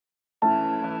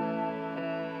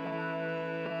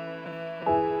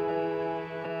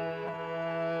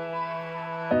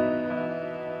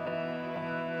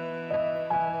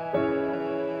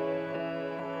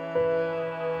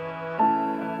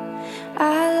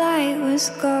Our light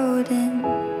was golden,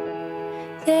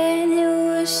 then it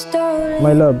was stolen.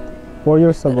 My love, 4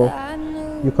 years ago,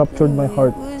 you captured my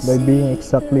heart by being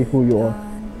exactly who you are.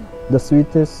 The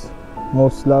sweetest,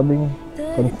 most loving,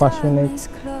 compassionate,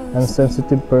 and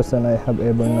sensitive person I have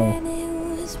ever known.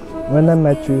 When I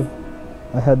met you,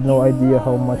 I had no idea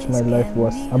how much my life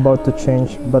was about to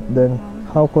change, but then,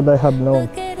 how could I have known?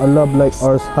 A love like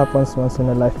ours happens once in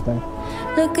a lifetime.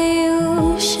 Look at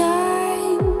you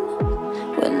shine,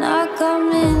 we're not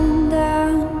coming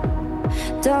down.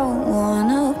 Don't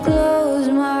wanna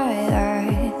close my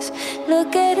eyes.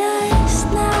 Look at us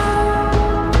now.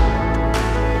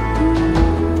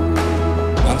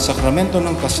 Ang sakramento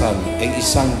ng kasal ay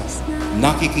isang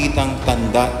nakikitang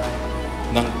tanda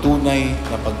ng tunay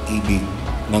na pag-ibig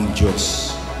ng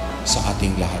Diyos sa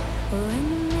ating lahat.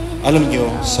 Alam nyo,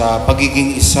 sa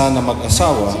pagiging isa na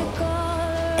mag-asawa,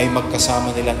 ay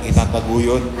magkasama nilang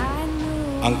itataguyod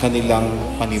ang kanilang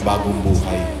panibagong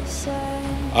buhay.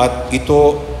 At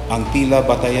ito ang tila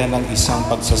batayan ng isang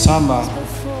pagsasama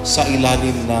sa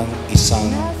ilalim ng isang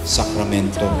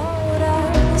sakramento.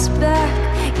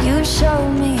 You show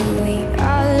me we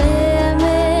are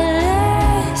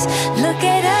limitless. Look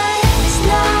at us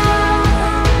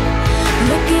now.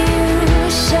 Look at you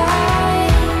shine.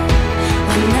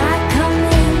 We're not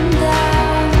coming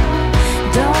down.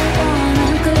 Don't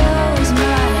wanna close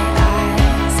my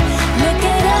eyes. Look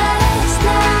at us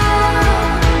now.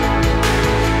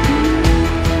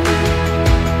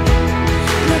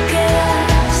 Look at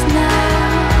us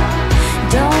now.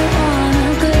 Don't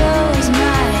wanna close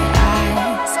my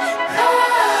eyes.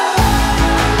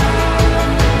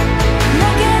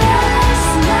 Look at us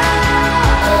now.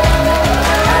 Look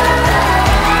at us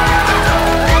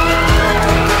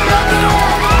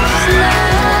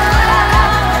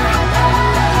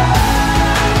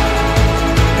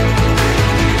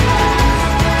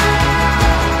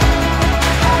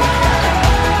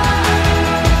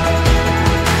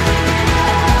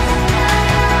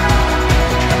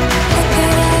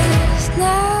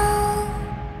now.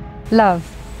 Love,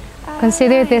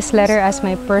 consider this letter as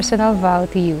my personal vow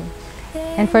to you.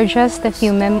 And for just a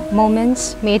few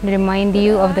moments, may it remind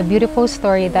you of the beautiful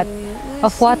story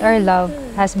of what our love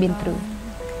has been through.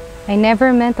 I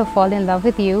never meant to fall in love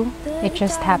with you, it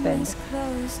just happened.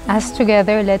 Us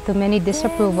together led to many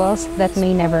disapprovals that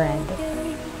may never end.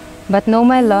 But know,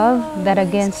 my love, that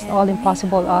against all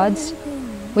impossible odds,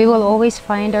 we will always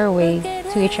find our way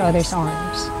to each other's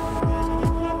arms.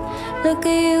 Look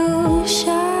at you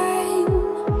shine,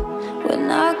 we're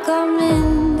not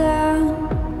coming down.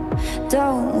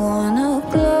 Don't wanna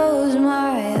close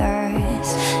my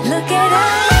eyes. Look at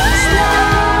us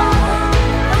now.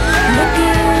 Look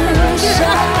at you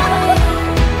shine,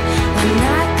 we're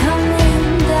not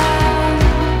coming down.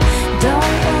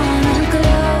 Don't wanna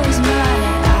close my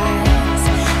eyes.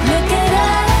 Look at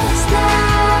us now.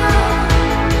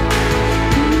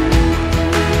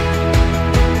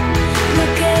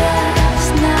 Look at us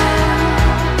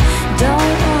now.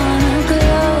 Don't wanna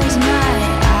close my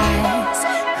eyes.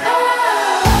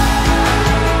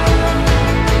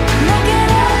 Look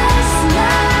at us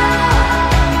now.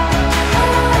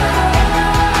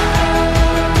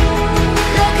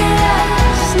 Look at us now. Look at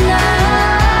us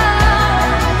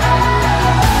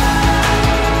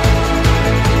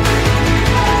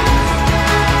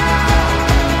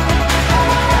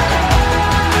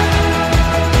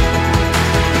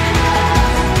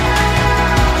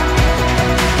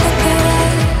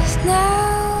now.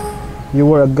 You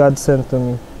were a godsend to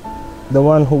me, the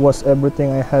one who was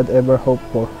everything I had ever hoped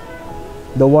for,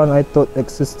 the one I thought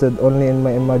existed only in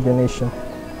my imagination.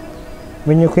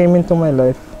 When you came into my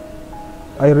life,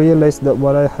 I realized that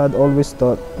what I had always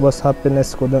thought was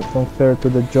happiness couldn't compare to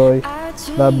the joy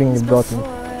loving you brought me.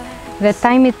 The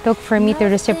time it took for me to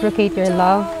reciprocate your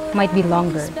love might be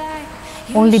longer,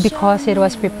 only because it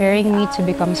was preparing me to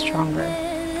become stronger.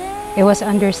 It was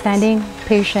understanding,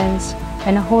 patience,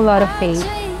 and a whole lot of faith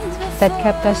that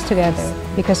kept us together,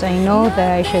 because I know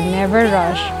that I should never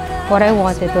rush what I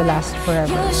wanted to last forever.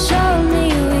 You show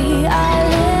me we are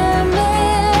limitless.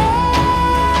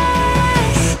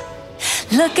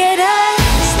 Look at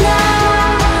us now.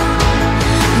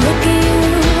 Look at you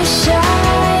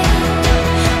shine.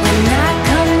 We're not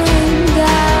coming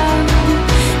down.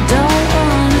 Don't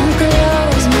wanna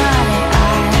close my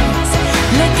eyes.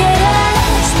 Look at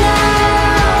us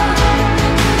now.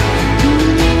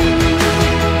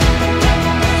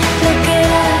 Look at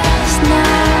us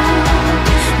now.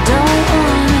 Don't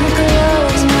wanna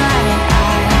close my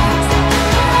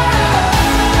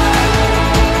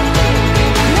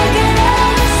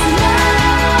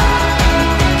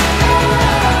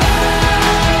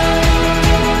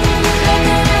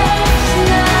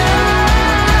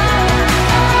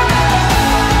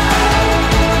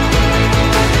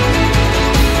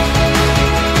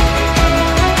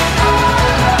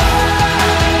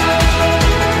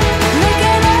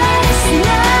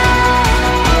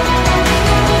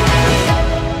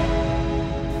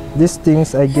These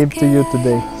things I give to you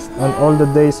today, and all the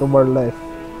days of our life.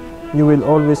 You will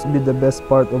always be the best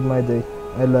part of my day.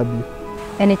 I love you.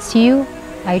 And it's you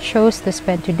I chose to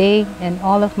spend today and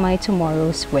all of my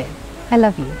tomorrows with. I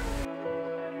love you.